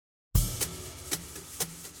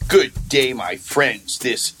Good day, my friends.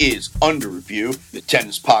 This is Under Review, the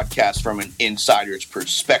tennis podcast from an insider's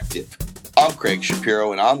perspective. I'm Craig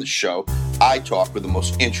Shapiro, and on the show, I talk with the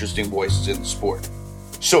most interesting voices in the sport.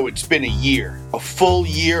 So it's been a year, a full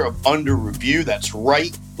year of Under Review. That's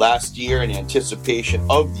right. Last year, in anticipation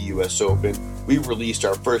of the U.S. Open, we released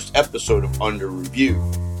our first episode of Under Review,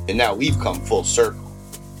 and now we've come full circle.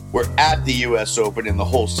 We're at the U.S. Open and the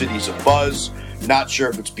whole city's abuzz. Not sure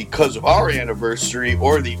if it's because of our anniversary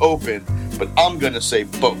or the Open, but I'm going to say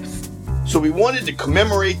both. So we wanted to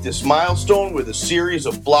commemorate this milestone with a series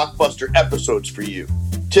of blockbuster episodes for you.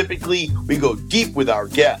 Typically, we go deep with our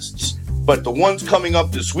guests, but the ones coming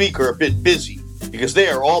up this week are a bit busy because they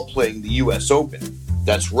are all playing the U.S. Open.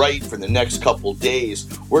 That's right, for the next couple days,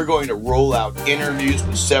 we're going to roll out interviews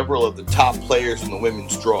with several of the top players in the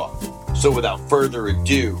women's draw. So without further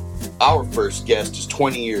ado, our first guest is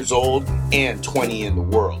 20 years old and 20 in the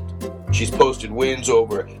world. She's posted wins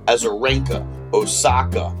over Azarenka,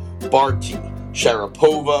 Osaka, Barty,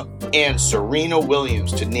 Sharapova, and Serena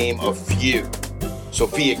Williams, to name a few.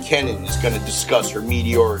 Sofia Kenin is going to discuss her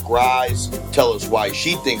meteoric rise, tell us why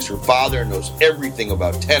she thinks her father knows everything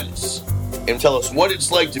about tennis, and tell us what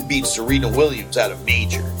it's like to beat Serena Williams at a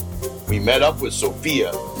major. We met up with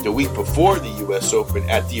Sofia the week before the U.S. Open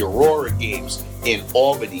at the Aurora Games in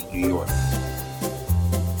Albany, New York.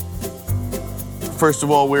 First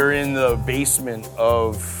of all, we're in the basement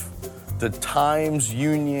of the Times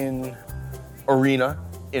Union Arena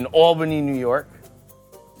in Albany, New York.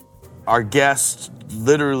 Our guest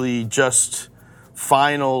literally just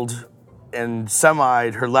finaled and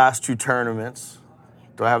semied her last two tournaments.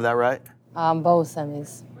 Do I have that right? Both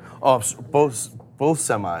semis. Oh, both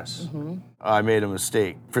semis. Mm-hmm. I made a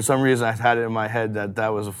mistake. For some reason, I had it in my head that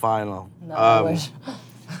was a final. No, I wish.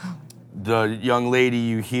 The young lady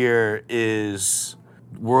you hear is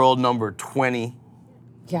world number 20.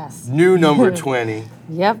 Yes. New number 20.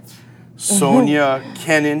 Yep. Sonia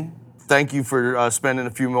Kenin. Thank you for spending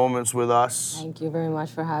a few moments with us. Thank you very much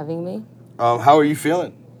for having me. How are you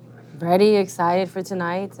feeling? Ready, excited for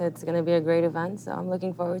tonight. It's going to be a great event, so I'm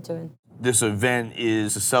looking forward to it. This event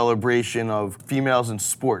is a celebration of females in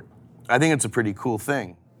sport. I think it's a pretty cool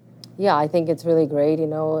thing. Yeah, I think it's really great,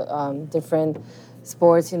 different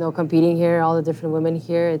sports, competing here, all the different women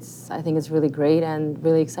here. I think it's really great and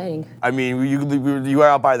really exciting. I mean, you are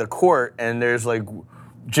out by the court and there's like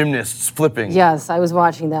gymnasts flipping. Yes, I was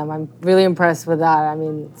watching them. I'm really impressed with that. I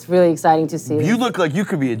mean, it's really exciting to see. You look like you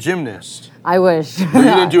could be a gymnast. I wish. But you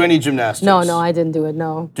didn't do any gymnastics? No, I didn't do it,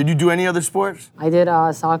 no. Did you do any other sports? I did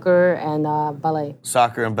soccer and ballet.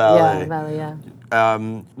 Soccer and ballet. Yeah, ballet,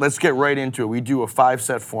 yeah. Let's get right into it. We do a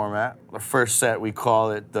 5-set format. The first set, we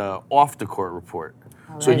call it the off-the-court report.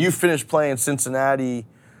 All so right. You finished playing Cincinnati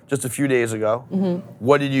just a few days ago. Mm-hmm.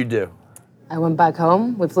 What did you do? I went back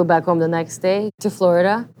home. We flew back home the next day to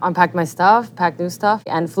Florida, unpacked my stuff, packed new stuff,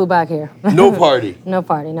 and flew back here. No party? No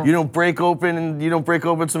party, no. You don't break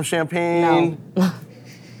open some champagne? No.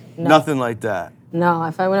 Nothing like that? No,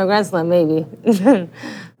 if I win a Grand Slam, maybe.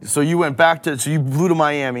 So you went back so you flew to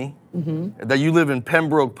Miami. Mm-hmm. That you live in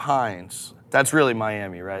Pembroke Pines. That's really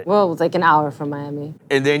Miami, right? Well, it was like an hour from Miami.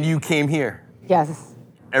 And then you came here? Yes.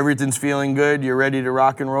 Everything's feeling good? You're ready to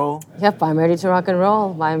rock and roll? Yep, I'm ready to rock and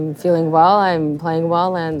roll. I'm feeling well, I'm playing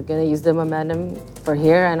well, and going to use the momentum for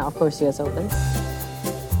here and, of course, U.S. Open.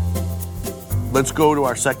 Let's go to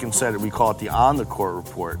our second set. We call it the on-the-court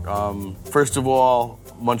report. First of all,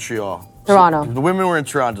 Montreal. Toronto. So the women were in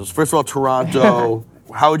Toronto. First of all, Toronto.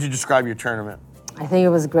 How would you describe your tournament? I think it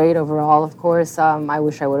was great overall, of course. I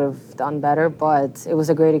wish I would have done better, but it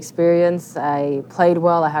was a great experience. I played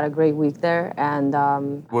well. I had a great week there. And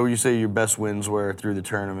what would you say your best wins were through the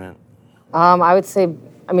tournament? I would say,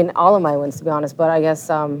 all of my wins, to be honest, but I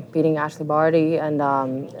guess beating Ashley Barty and...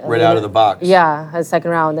 right out of the box. Yeah, a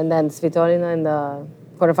second round, and then Svitolina in the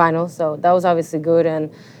quarterfinals. So that was obviously good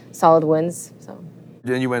and solid wins. So.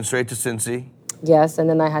 Then you went straight to Cincy. Yes, and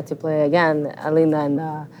then I had to play again, Alina in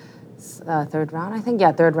the third round, I think.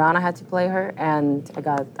 Yeah, third round I had to play her, and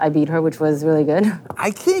I beat her, which was really good. I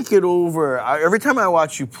can't get over, every time I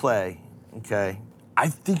watch you play, okay, I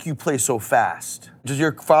think you play so fast. Does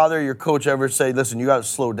your father, your coach ever say, listen, you got to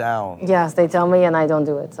slow down? Yes, they tell me, and I don't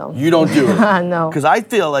do it, so. You don't do it? No. Because I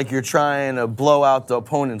feel like you're trying to blow out the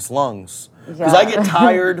opponent's lungs. Because I get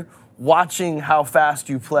tired watching how fast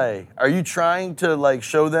you play. Are you trying to,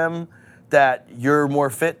 show them that you're more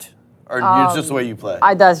fit? Or it's just the way you play?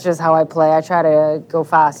 That's just how I play. I try to go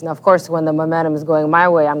fast. Of course, when the momentum is going my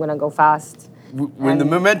way, I'm going to go fast. When the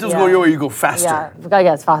momentum's going your way, you go faster. Yeah, I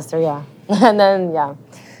guess faster, yeah. And then, yeah.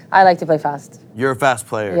 I like to play fast. You're a fast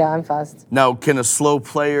player. Yeah, I'm fast. Now, is that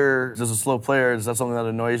something that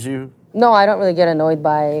annoys you? No, I don't really get annoyed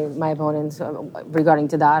by my opponents regarding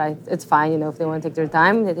to that. It's fine, if they want to take their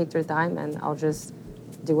time, they take their time, and I'll just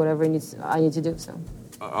do whatever I need to do. So.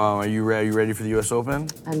 Are you ready for the U.S. Open?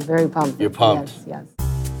 I'm very pumped. You're pumped? Yes.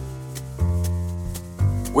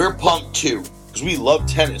 We're pumped too, because we love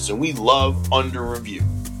tennis and we love Under Review.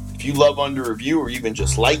 If you love Under Review or even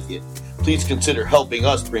just like it, please consider helping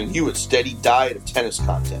us bring you a steady diet of tennis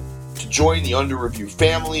content. To join the Under Review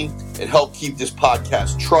family and help keep this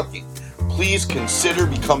podcast trucking, please consider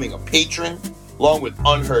becoming a patron. Along with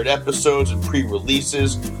unheard episodes and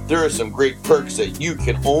pre-releases, there are some great perks that you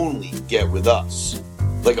can only get with us.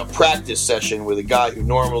 Like a practice session with a guy who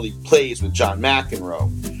normally plays with John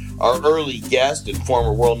McEnroe, our early guest and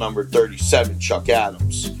former world number 37, Chuck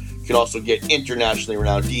Adams. You can also get internationally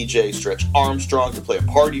renowned DJ Stretch Armstrong to play a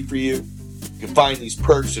party for you. You can find these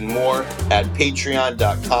perks and more at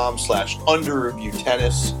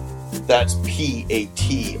patreon.com/underreviewtennis. That's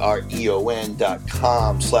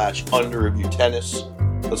patreon.com/underreviewtennis.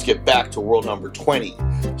 Let's get back to world number 20,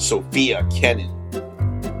 Sofia Kenin.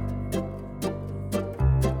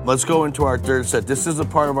 Let's go into our third set. This is a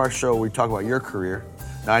part of our show where we talk about your career.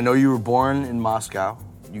 Now, I know you were born in Moscow.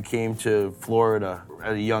 You came to Florida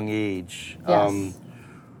at a young age. Yes.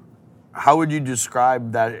 How would you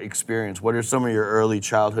describe that experience? What are some of your early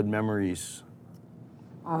childhood memories?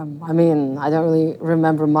 I don't really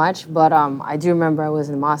remember much, but I do remember I was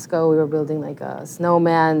in Moscow. We were building like a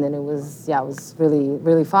snowman, and it was really,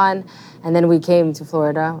 really fun. And then we came to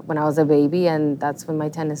Florida when I was a baby, and that's when my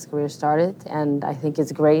tennis career started. And I think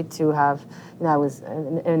it's great to have, I was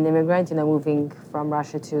an immigrant, moving from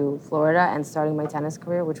Russia to Florida and starting my tennis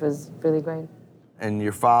career, which was really great. And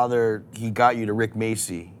your father, he got you to Rick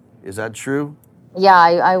Macci. Is that true? Yeah,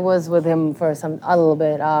 I was with him for a little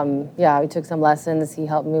bit. We took some lessons. He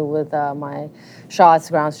helped me with my shots,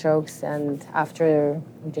 ground strokes, and after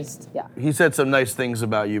we just. He said some nice things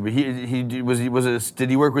about you, but did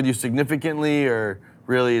he work with you significantly, or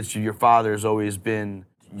really it's your father's always been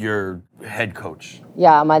your head coach?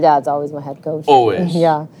 Yeah, my dad's always my head coach. Always.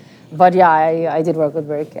 Yeah, but I did work with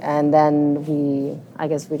Rick, and then we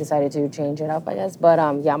decided to change it up, But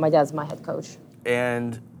my dad's my head coach.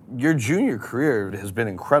 And your junior career has been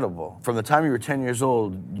incredible. From the time you were 10 years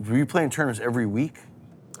old, were you playing tournaments every week?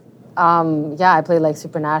 I played like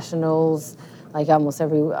Super Nationals, like almost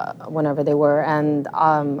whenever they were, and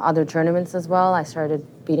other tournaments as well. I started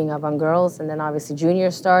beating up on girls, and then obviously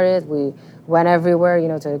juniors started. We went everywhere,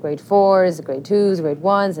 to the grade 4s, grade 2s, grade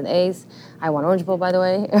 1s, and 8s. I won Orange Bowl, by the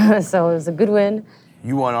way, so it was a good win.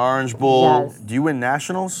 You won Orange Bowl. Yes. Do you win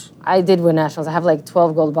nationals? I did win nationals. I have like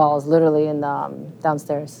 12 gold balls literally in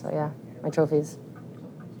downstairs. So yeah, my trophies.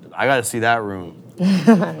 I got to see that room.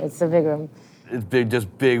 It's a big room. It's big, just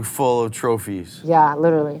big, full of trophies. Yeah,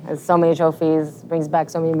 literally. It's so many trophies. Brings back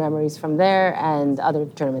so many memories from there and other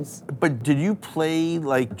tournaments. But did you play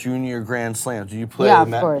like junior Grand Slams? Did you play? Yeah, of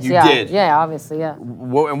course. You did? Yeah, obviously, yeah. And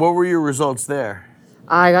what were your results there?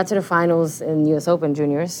 I got to the finals in U.S. Open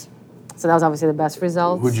juniors. So that was obviously the best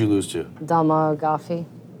result. Who'd you lose to? Dalma Gaffi.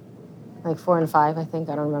 Like 4 and 5, I think.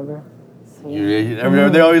 I don't remember. So,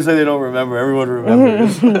 they always say they don't remember. Everyone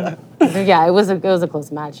remembers. Yeah, it was a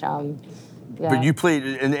close match. But you played,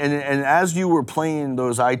 and as you were playing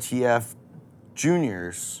those ITF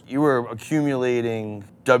juniors, you were accumulating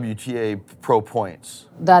WTA pro points.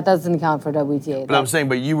 That doesn't count for WTA. But I'm saying,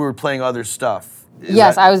 but you were playing other stuff.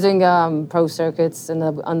 Yes, I was doing pro circuits on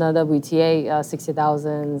the WTA,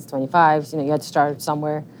 60,000s, 25s. You had to start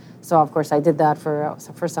somewhere. So, of course, I did that for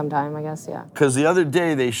some time, I guess, yeah. Because the other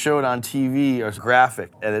day they showed on TV a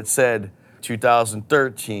graphic, and it said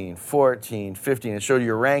 2013, 14, 15. It showed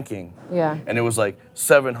your ranking. Yeah. And it was like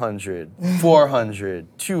 700,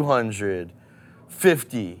 400, 200,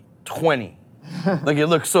 50, 20. Like, it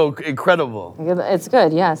looked so incredible. It's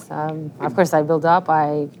good, yes. Of course, I built up.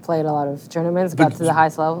 I played a lot of tournaments, got to the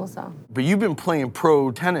highest level, so. But you've been playing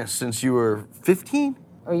pro tennis since you were 15?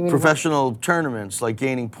 Oh, you mean professional tournaments, like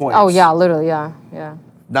gaining points? Oh, yeah, literally, yeah.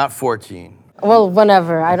 Not 14. Well,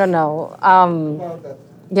 whenever, I don't know.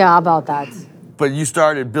 Yeah, about that. But you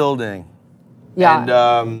started building.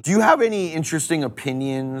 Yeah. And do you have any interesting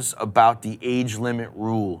opinions about the age limit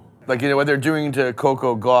rule? Like, what they're doing to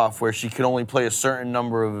Coco Gauff, where she can only play a certain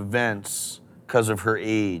number of events because of her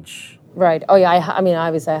age. Right. Oh, yeah. I mean,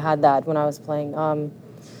 obviously, I had that when I was playing.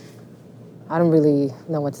 I don't really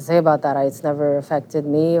know what to say about that. It's never affected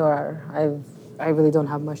me, or I really don't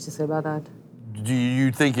have much to say about that. Do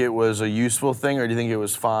you think it was a useful thing, or do you think it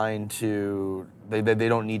was fine to... They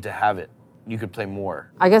don't need to have it? you could play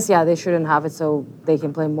more. I guess, yeah, they shouldn't have it so they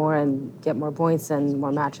can play more and get more points and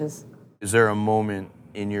more matches. Is there a moment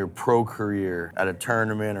in your pro career at a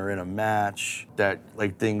tournament or in a match that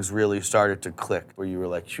like things really started to click where you were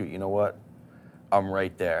like, shoot, you know what? I'm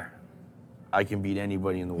right there. I can beat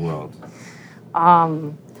anybody in the world.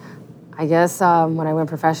 I guess when I went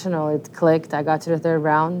professional, it clicked. I got to the third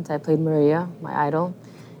round. I played Maria, my idol.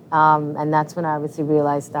 And that's when I obviously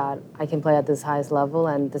realized that I can play at this highest level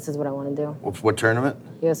and this is what I want to do. What tournament?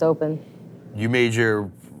 US Open. You made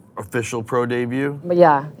your official pro debut? But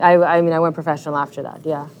yeah, I mean, I went professional after that,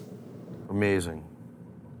 yeah. Amazing.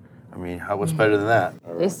 I mean, what's better than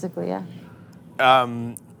that? Basically, yeah.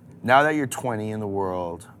 Now that you're 20 in the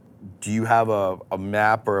world, do you have a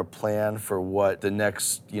map or a plan for what the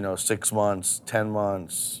next, 6 months, 10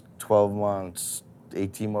 months, 12 months,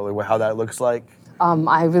 18 months, how that looks like?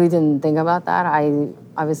 I really didn't think about that.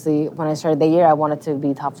 Obviously, when I started the year, I wanted to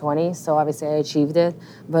be top 20, so obviously I achieved it.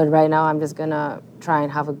 But right now, I'm just gonna try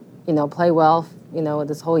and have play well,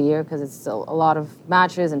 this whole year because it's still a lot of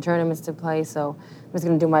matches and tournaments to play. So I'm just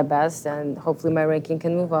gonna do my best, and hopefully my ranking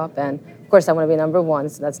can move up. And of course, I want to be number one,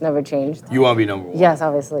 so that's never changed. You want to be number one? Yes,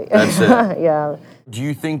 obviously. That's it. Yeah. Do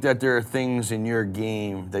you think that there are things in your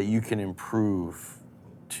game that you can improve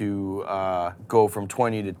to go from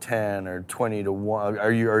 20 to 10 or 20 to 1?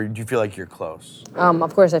 Or do you feel like you're close?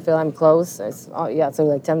 Of course, I feel I'm close. It's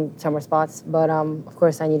like 10 more spots. But of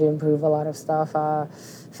course, I need to improve a lot of stuff.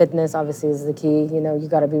 Fitness, obviously, is the key. You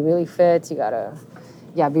got to be really fit. You got to,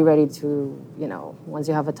 be ready to, once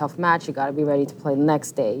you have a tough match, you got to be ready to play the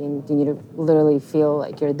next day. And you need to literally feel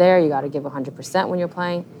like you're there. You got to give 100% when you're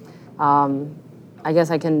playing. I guess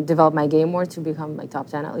I can develop my game more to become like top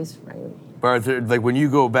 10 at least, right? But like when you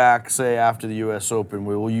go back, say after the U.S. Open,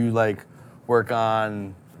 will you like work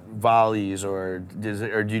on volleys, or is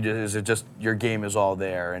it just your game is all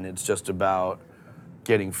there and it's just about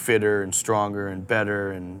getting fitter and stronger and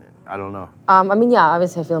better, and I don't know?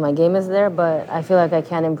 Obviously I feel my game is there, but I feel like I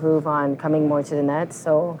can improve on coming more to the net.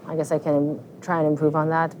 So I guess I can try and improve on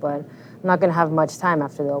that, but I'm not gonna have much time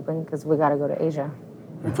after the Open because we gotta go to Asia.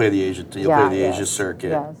 You play the Asia. Play the Asia circuit.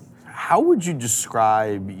 Yes. How would you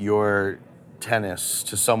describe your tennis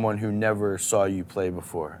to someone who never saw you play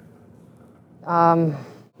before?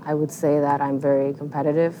 I would say that I'm very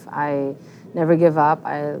competitive. I never give up.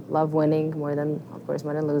 I love winning more than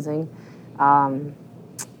losing.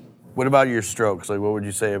 What about your strokes? Like, what would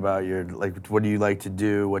you say about what do you like to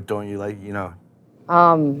do? What don't you like?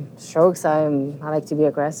 Strokes. I like to be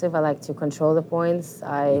aggressive. I like to control the points.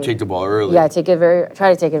 You take the ball early. Yeah, try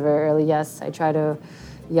to take it very early. Yes, I try to.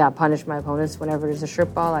 Punish my opponents whenever there's a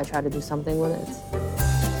strip ball. I try to do something with it.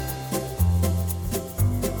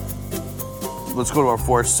 Let's go to our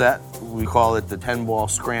fourth set. We call it the 10-ball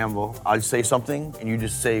scramble. I'll say something, and you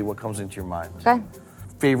just say what comes into your mind. Okay.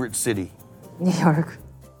 Favorite city? New York.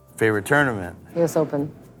 Favorite tournament? US Open.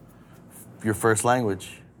 Your first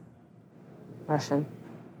language? Russian.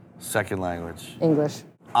 Second language? English.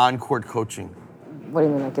 On-court coaching? What do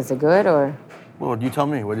you mean, like, is it good or? Well, you tell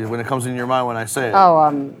me. When it comes into your mind when I say it.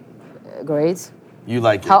 Oh, great. You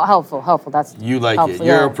like it. Helpful. That's you like helpful, it.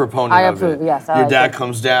 You're yeah. a proponent I of approve, it. Yes, Your dad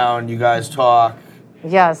comes down. You guys talk.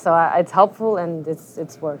 Yeah, so it's helpful and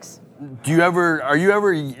it works. Are you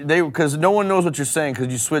ever? Because no one knows what you're saying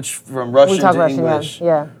because you switch from Russian to Russian, English.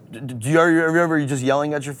 Yeah. Are you ever just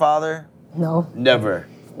yelling at your father? No. Never.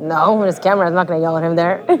 No, with his camera, I'm not going to yell at him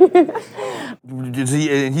there.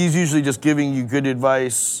 He's usually just giving you good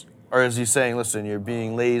advice, or is he saying, listen, you're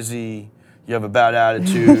being lazy, you have a bad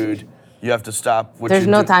attitude, you have to stop what There's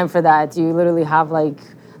no time for that. You literally have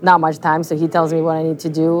not much time, so he tells me what I need to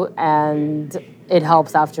do, and it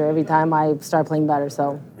helps after every time I start playing better,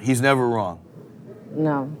 so. He's never wrong?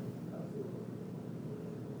 No.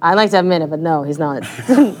 I like to admit it, but no, he's not.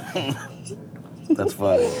 That's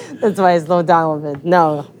funny. That's why I slowed down a bit.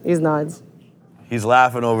 No, he's not. He's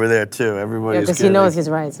laughing over there too. Everybody's because he knows he's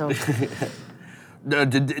right. So.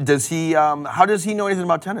 Does he? How does he know anything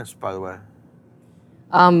about tennis? By the way.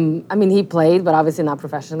 He played, but obviously not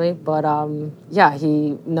professionally. But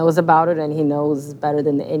he knows about it, and he knows better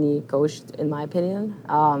than any coach, in my opinion.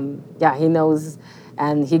 He knows,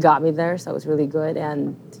 and he got me there, so it's really good.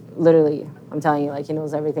 And literally, I'm telling you, he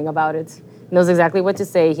knows everything about it. He knows exactly what to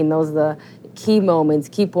say. He knows the key moments,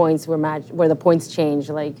 key points where the points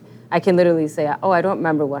change. I can literally say, oh, I don't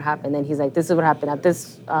remember what happened. And he's like, this is what happened at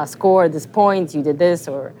this score, this point, you did this.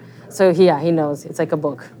 So he knows. It's like a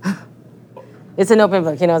book. It's an open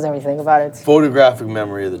book. He knows everything about it. Photographic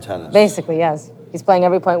memory of the tennis. Basically, yes. He's playing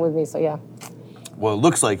every point with me, so yeah. Well, it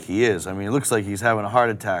looks like he is. It looks like he's having a heart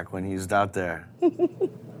attack when he's out there.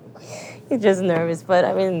 He's just nervous, but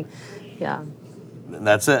Yeah. And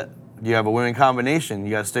that's it. You have a winning combination.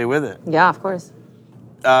 You got to stay with it. Yeah, of course.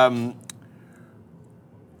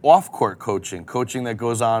 Off-court coaching that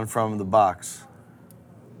goes on from the box.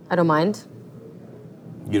 I don't mind.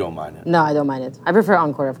 You don't mind it? No, I don't mind it. I prefer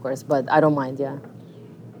on-court, of course, but I don't mind, yeah.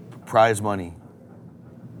 Prize money.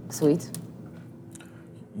 Sweet.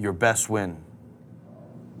 Your best win.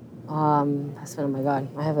 Best win, oh my God.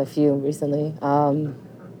 I have a few recently.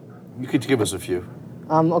 You could give us a few.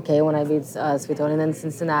 Okay, when I beat Svitolina in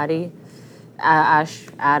Cincinnati, Ash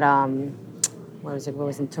at, what was it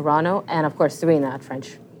in Toronto, and of course Serena at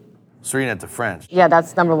French. Serena at the French. Yeah,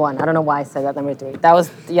 that's number one. I don't know why I said that, number three. That was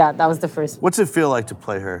the first. What's it feel like to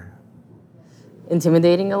play her?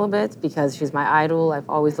 Intimidating a little bit because she's my idol. I've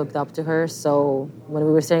always looked up to her. So when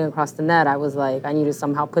we were sitting across the net, I was like, I need to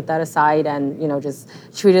somehow put that aside and, just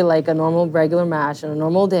treat it like a normal, regular match on a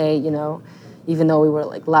normal day, even though we were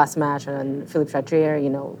like last match on Philippe Chatrier,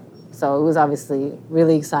 So it was obviously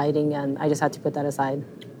really exciting and I just had to put that aside.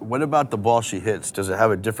 What about the ball she hits? Does it have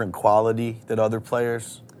a different quality than other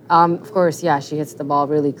players? Of course, yeah, she hits the ball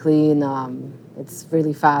really clean. It's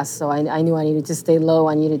really fast, so I knew I needed to stay low.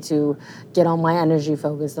 I needed to get all my energy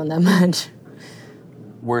focused on that match.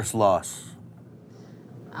 Worst loss?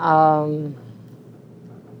 I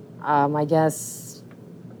guess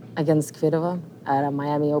against Kvitova at a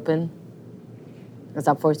Miami Open. I was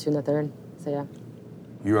up 4-2 in the third, so yeah.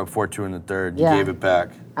 You were up 4-2 in the third. You Yeah. gave it back.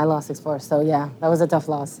 I lost 6-4, so yeah, that was a tough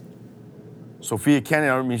loss. Sofia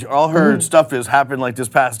Kenin, I mean, all her stuff has happened like this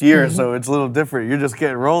past year, so it's a little different. You're just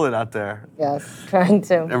getting rolling out there. Yes, trying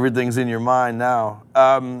to. Everything's in your mind now.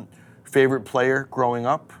 Favorite player growing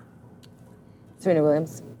up? Serena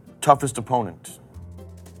Williams. Toughest opponent?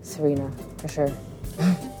 Serena, for sure.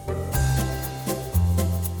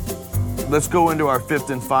 Let's go into our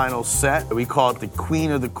fifth and final set. We call it the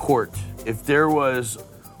Queen of the Court. If there was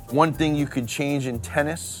one thing you could change in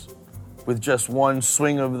tennis with just one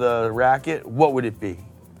swing of the racket, what would it be?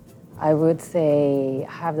 I would say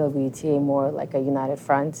have the WTA more like a united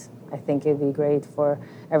front. I think it'd be great for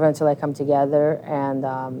everyone to come together and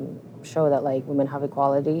show that women have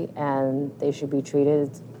equality and they should be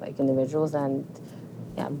treated like individuals and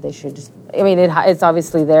yeah, they should just. I mean, it's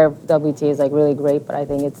obviously there. WTA is really great, but I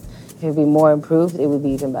think if it would be more improved, it would be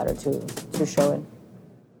even better to show it.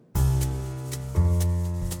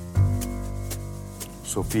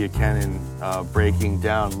 Sofia Kenin breaking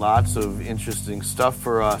down lots of interesting stuff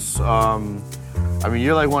for us. I mean,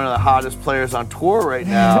 you're one of the hottest players on tour right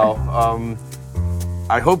now.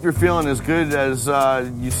 I hope you're feeling as good as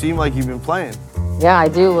you seem like you've been playing. Yeah, I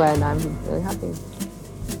do, and I'm really happy.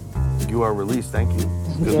 You are released. Thank you.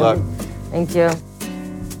 Good luck. Thank you.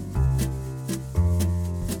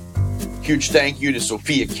 Huge thank you to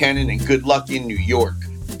Sofia Kenin and good luck in New York.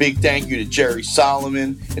 Big thank you to Jerry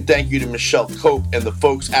Solomon, and thank you to Michelle Cope and the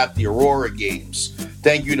folks at the Aurora Games.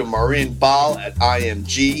 Thank you to Marin Ball at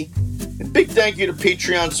IMG, and big thank you to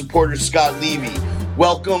Patreon supporter Scott Levy.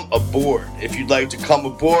 Welcome aboard. If you'd like to come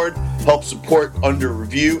aboard, help support Under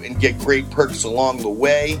Review, and get great perks along the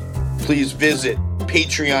way, please visit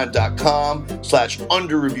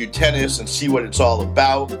patreon.com/underreviewtennis and see what it's all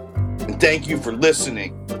about. And thank you for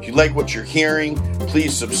listening. If you like what you're hearing,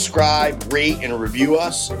 please subscribe, rate, and review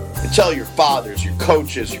us. And tell your fathers, your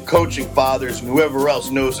coaches, your coaching fathers, and whoever else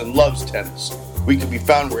knows and loves tennis. We can be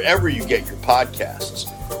found wherever you get your podcasts.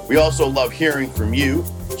 We also love hearing from you.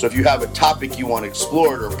 So if you have a topic you want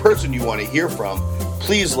explored or a person you want to hear from,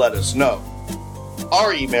 please let us know.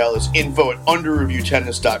 Our email is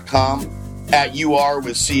info@underreviewtennis.com. @UR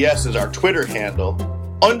with CS is our Twitter handle.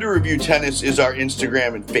 Under Review Tennis is our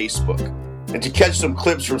Instagram and Facebook. And to catch some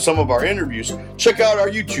clips from some of our interviews, check out our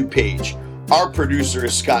YouTube page. Our producer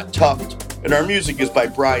is Scott Tuft, and our music is by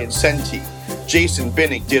Brian Senti. Jason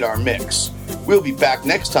Binnick did our mix. We'll be back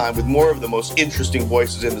next time with more of the most interesting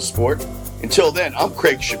voices in the sport. Until then, I'm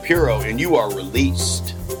Craig Shapiro, and you are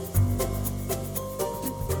released.